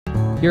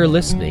You're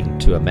listening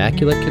to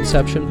Immaculate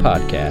Conception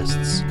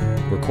Podcasts,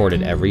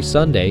 recorded every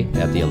Sunday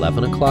at the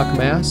 11 o'clock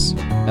Mass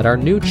at our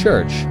new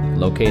church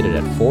located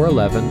at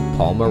 411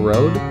 Palma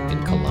Road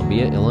in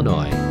Columbia,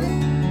 Illinois.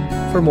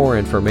 For more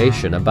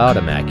information about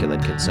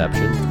Immaculate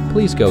Conception,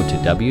 please go to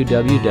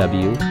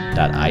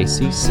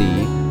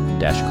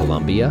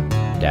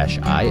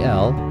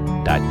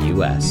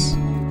www.icc-columbia-il.us.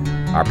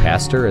 Our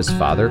pastor is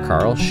Father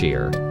Carl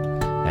Scheer.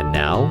 And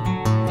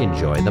now,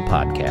 enjoy the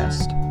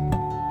podcast.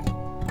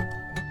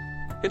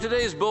 In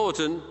today's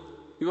bulletin,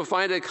 you will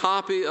find a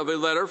copy of a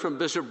letter from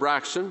Bishop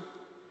Braxton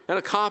and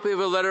a copy of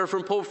a letter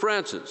from Pope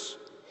Francis,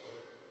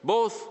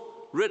 both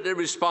written in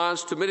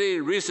response to many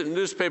recent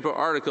newspaper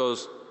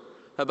articles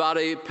about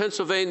a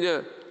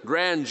Pennsylvania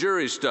grand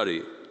jury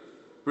study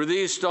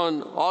released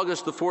on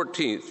August the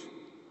 14th,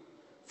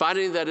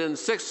 finding that in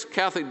 6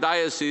 Catholic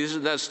dioceses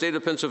in that state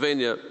of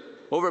Pennsylvania,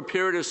 over a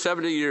period of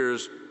 70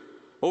 years,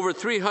 over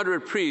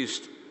 300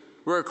 priests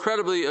were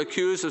credibly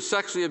accused of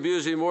sexually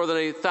abusing more than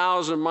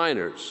 1,000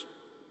 minors.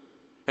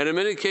 And in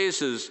many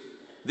cases,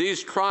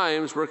 these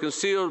crimes were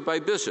concealed by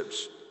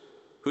bishops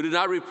who did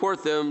not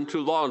report them to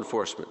law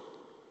enforcement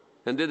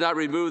and did not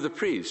remove the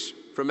priests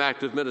from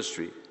active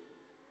ministry.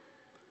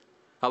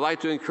 I'd like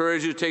to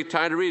encourage you to take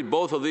time to read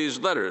both of these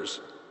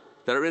letters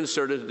that are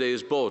inserted in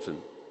today's bulletin.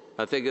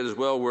 I think it is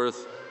well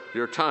worth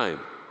your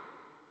time.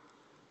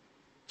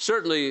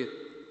 Certainly,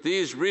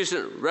 these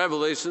recent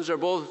revelations are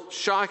both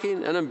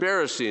shocking and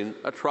embarrassing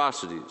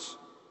atrocities.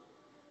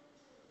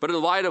 But in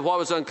light of what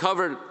was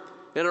uncovered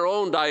in our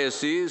own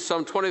diocese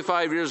some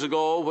 25 years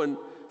ago when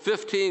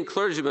 15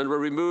 clergymen were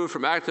removed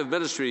from active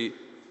ministry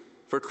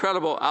for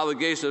credible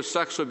allegations of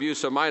sexual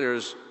abuse of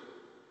minors,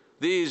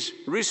 these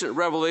recent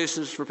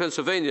revelations for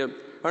Pennsylvania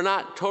are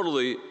not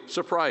totally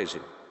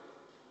surprising.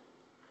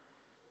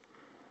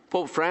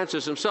 Pope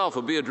Francis himself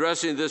will be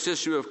addressing this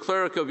issue of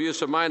clerical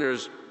abuse of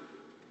minors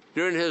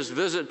during his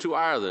visit to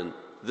Ireland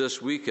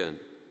this weekend.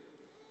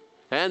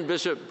 And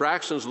Bishop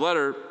Braxton's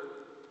letter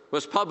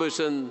was published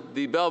in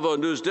the Belleville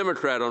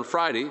News-Democrat on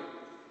Friday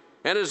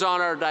and is on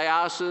our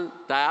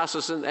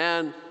diocesan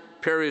and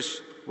parish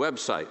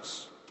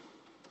websites.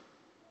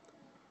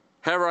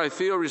 However, I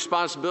feel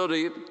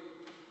responsibility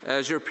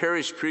as your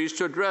parish priest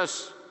to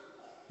address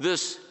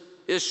this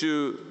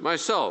issue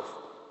myself,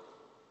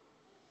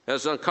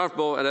 as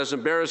uncomfortable and as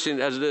embarrassing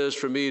as it is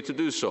for me to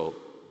do so.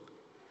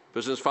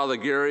 But since Father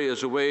Gary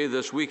is away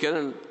this weekend,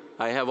 and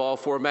I have all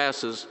 4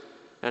 Masses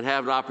and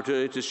have an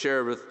opportunity to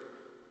share with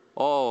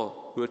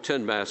all who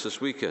attend Mass this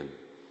weekend.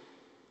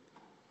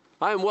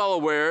 I am well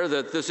aware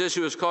that this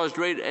issue has caused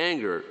great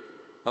anger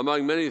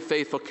among many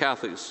faithful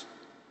Catholics,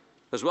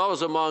 as well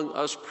as among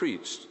us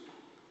priests,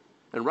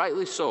 and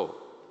rightly so,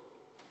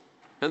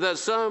 and that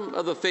some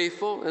of the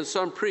faithful and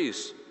some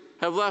priests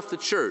have left the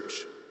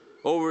Church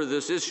over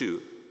this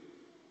issue,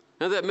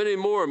 and that many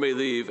more may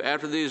leave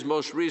after these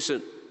most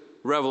recent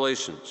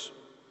revelations.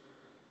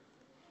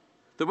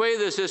 The way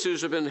this issue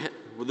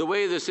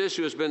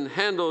has been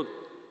handled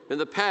in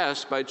the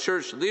past by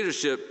church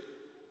leadership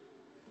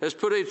has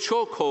put a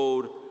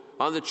chokehold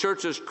on the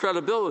Church's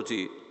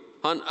credibility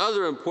on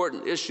other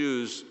important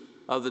issues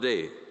of the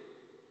day.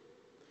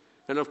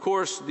 And of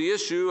course, the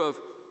issue of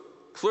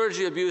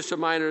clergy abuse of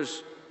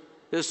minors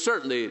is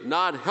certainly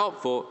not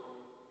helpful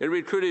in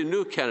recruiting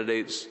new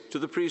candidates to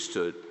the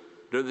priesthood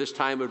during this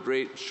time of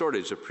great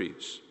shortage of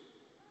priests.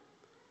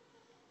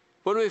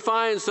 When we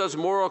find such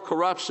moral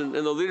corruption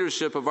in the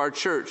leadership of our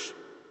church,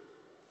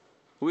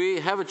 we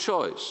have a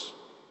choice: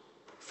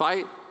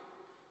 fight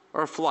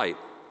or flight.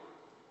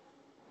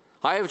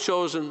 I have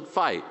chosen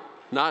fight,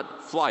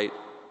 not flight,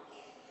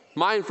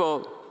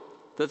 mindful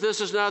that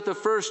this is not the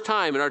first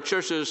time in our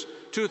church's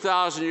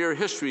 2,000-year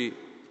history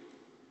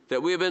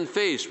that we have been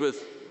faced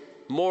with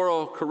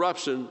moral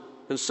corruption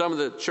in some of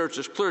the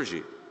church's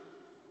clergy.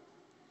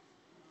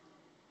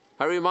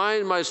 I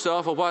remind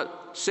myself of what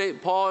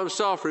St. Paul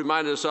himself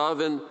reminded us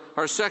of in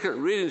our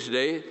second reading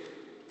today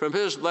from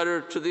his letter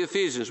to the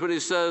Ephesians, when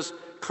he says,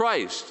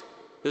 Christ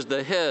is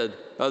the head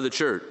of the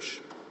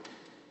church.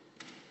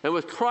 And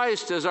with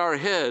Christ as our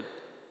head,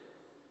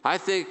 I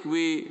think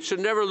we should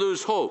never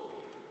lose hope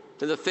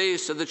in the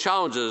face of the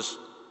challenges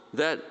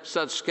that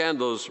such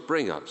scandals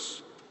bring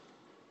us.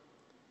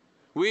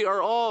 We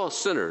are all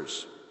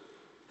sinners,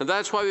 and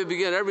that's why we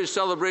begin every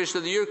celebration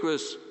of the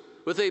Eucharist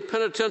with a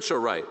penitential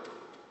rite.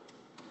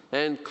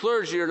 And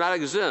clergy are not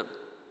exempt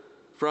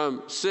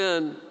from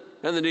sin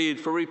and the need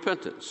for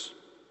repentance.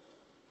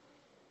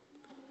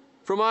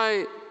 From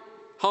my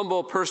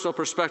humble personal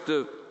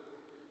perspective,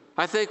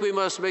 I think we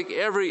must make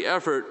every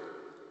effort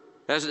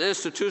as an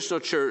institutional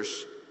church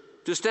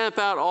to stamp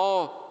out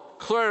all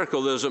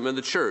clericalism in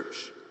the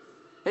church,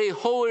 a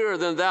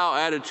holier-than-thou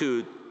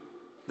attitude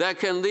that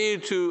can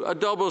lead to a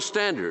double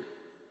standard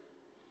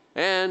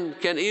and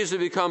can easily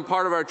become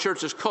part of our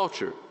church's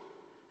culture.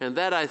 And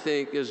that, I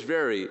think, is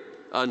very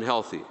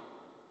unhealthy.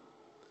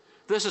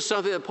 This is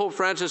something that Pope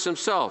Francis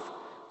himself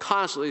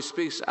constantly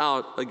speaks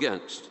out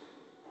against.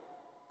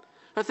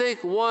 I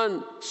think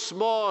one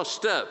small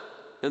step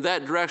in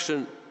that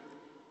direction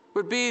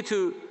would be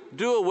to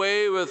do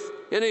away with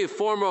any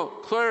formal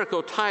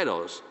clerical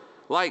titles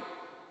like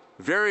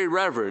Very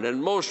Reverend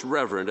and Most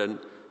Reverend and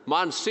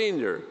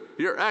Monsignor,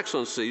 Your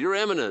Excellency, Your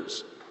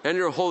Eminence, and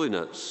Your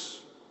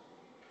Holiness.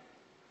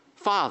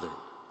 Father,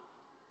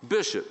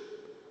 Bishop,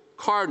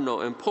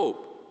 Cardinal, and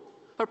Pope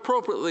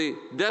appropriately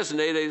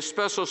designate a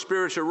special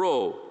spiritual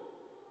role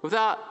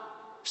without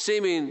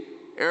seeming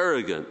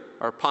arrogant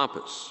or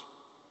pompous.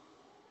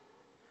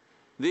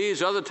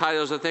 These other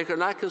titles, I think, are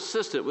not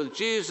consistent with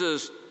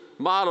Jesus'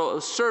 model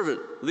of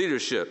servant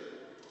leadership,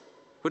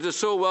 which is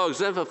so well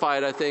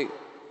exemplified, I think,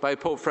 by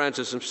Pope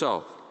Francis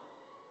himself.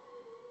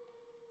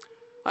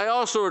 I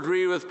also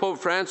agree with Pope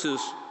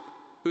Francis,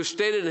 who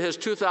stated in his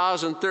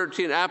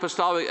 2013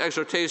 apostolic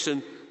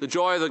exhortation, The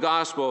Joy of the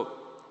Gospel,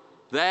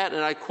 that,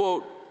 and I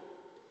quote,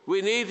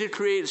 "We need to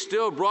create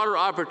still broader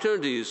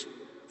opportunities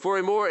for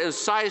a more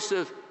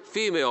incisive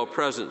female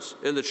presence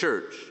in the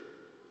church."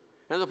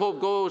 And the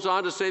Pope goes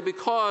on to say,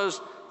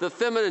 because the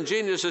feminine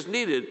genius is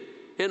needed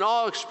in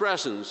all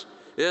expressions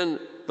in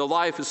the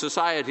life of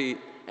society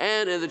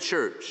and in the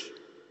church.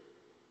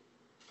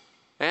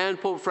 And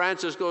Pope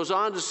Francis goes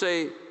on to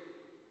say,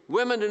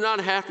 women do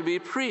not have to be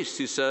priests,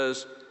 he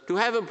says, to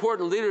have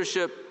important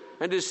leadership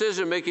and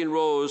decision-making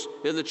roles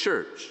in the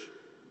church.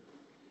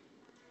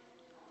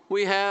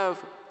 We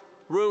have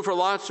room for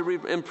lots of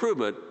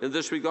improvement in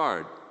this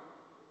regard.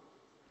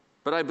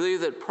 But I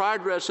believe that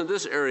progress in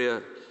this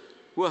area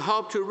will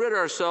help to rid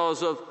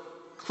ourselves of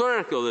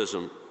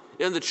clericalism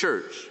in the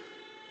church.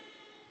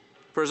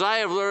 For as I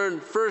have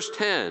learned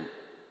firsthand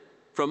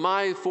from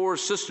my 4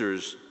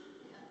 sisters,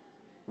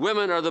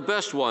 women are the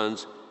best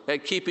ones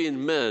at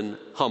keeping men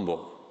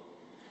humble.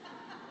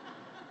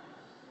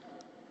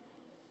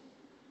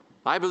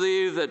 I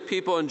believe that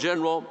people in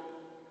general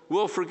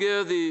will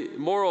forgive the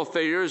moral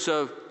failures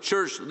of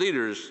church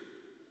leaders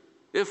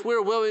if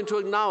we're willing to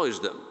acknowledge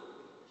them.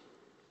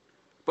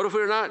 But if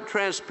we're not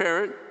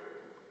transparent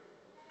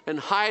and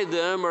hide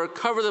them or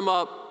cover them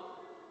up,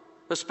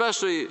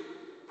 especially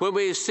when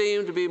we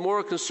seem to be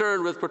more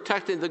concerned with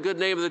protecting the good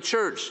name of the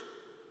church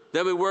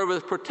than we were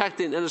with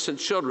protecting innocent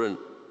children,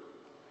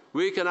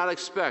 we cannot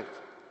expect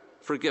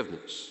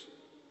forgiveness.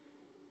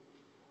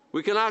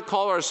 We cannot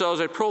call ourselves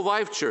a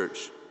pro-life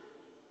church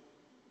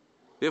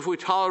if we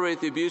tolerate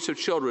the abuse of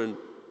children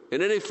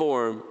in any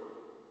form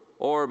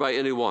or by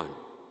anyone.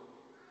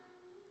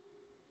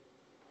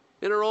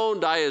 In our own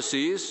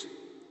diocese,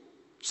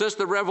 since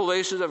the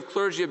revelations of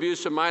clergy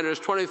abuse of minors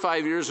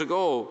 25 years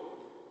ago,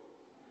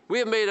 we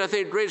have made, I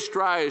think, great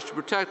strides to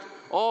protect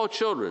all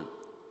children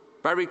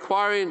by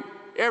requiring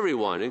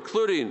everyone,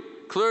 including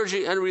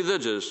clergy and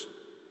religious,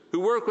 who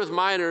work with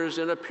minors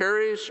in a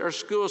parish or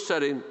school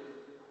setting,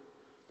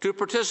 to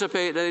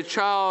participate in a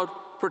child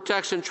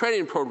protection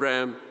training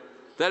program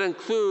that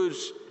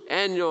includes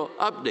annual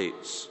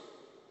updates,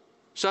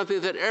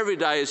 something that every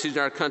diocese in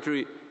our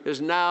country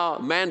is now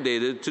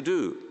mandated to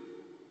do.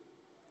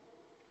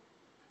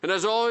 And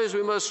as always,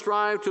 we must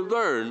strive to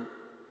learn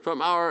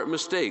from our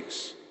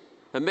mistakes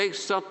and make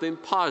something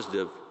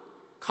positive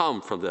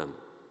come from them.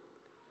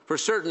 For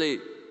certainly,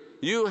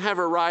 you have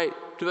a right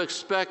to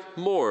expect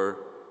more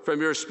from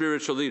your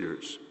spiritual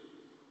leaders.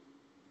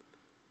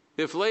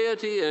 If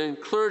laity and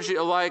clergy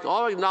alike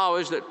all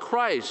acknowledge that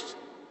Christ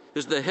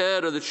is the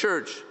head of the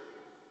church,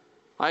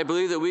 I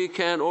believe that we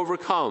can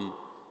overcome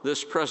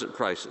this present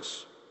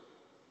crisis.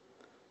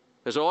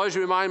 As I always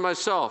remind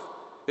myself,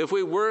 if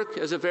we work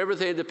as if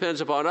everything depends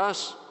upon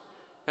us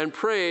and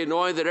pray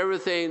knowing that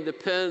everything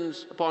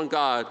depends upon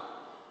God,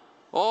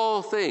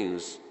 all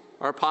things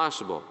are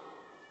possible,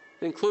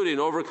 including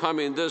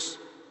overcoming this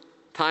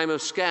time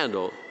of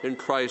scandal in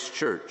Christ's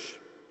church.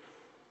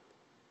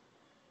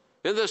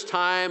 In this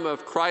time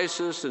of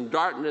crisis and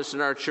darkness in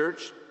our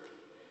church,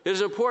 it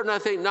is important, I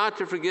think, not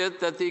to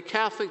forget that the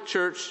Catholic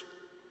Church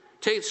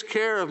takes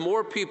care of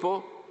more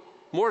people,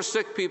 more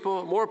sick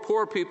people, more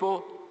poor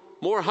people,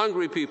 more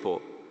hungry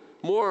people,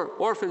 more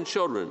orphan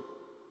children,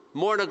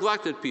 more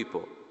neglected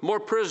people, more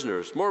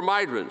prisoners, more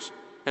migrants,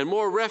 and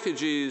more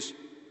refugees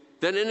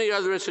than any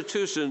other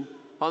institution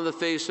on the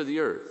face of the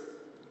earth.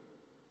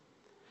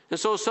 And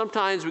so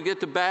sometimes we get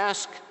to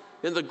bask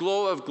in the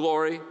glow of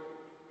glory,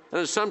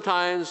 and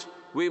sometimes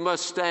we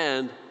must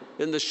stand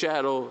in the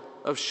shadow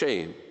of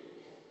shame.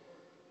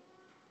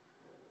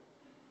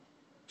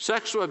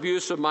 Sexual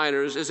abuse of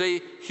minors is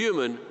a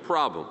human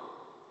problem,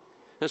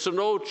 and so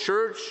no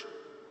church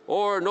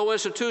or no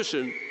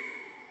institution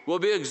will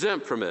be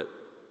exempt from it.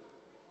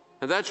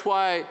 And that's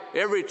why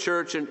every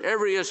church and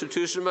every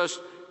institution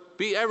must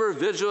be ever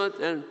vigilant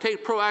and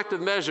take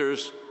proactive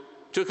measures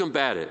to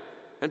combat it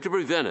and to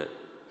prevent it.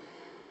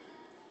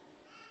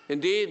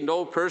 Indeed,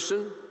 no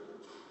person,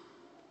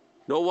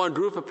 no one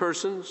group of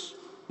persons,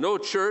 no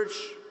church,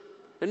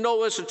 and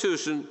no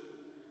institution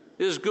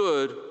is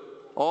good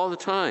all the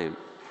time.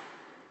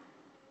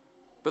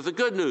 But the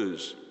good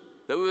news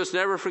that we must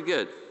never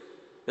forget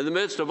in the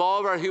midst of all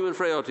of our human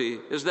frailty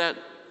is that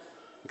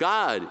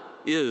God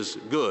is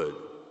good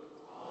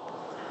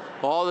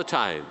all the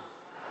time.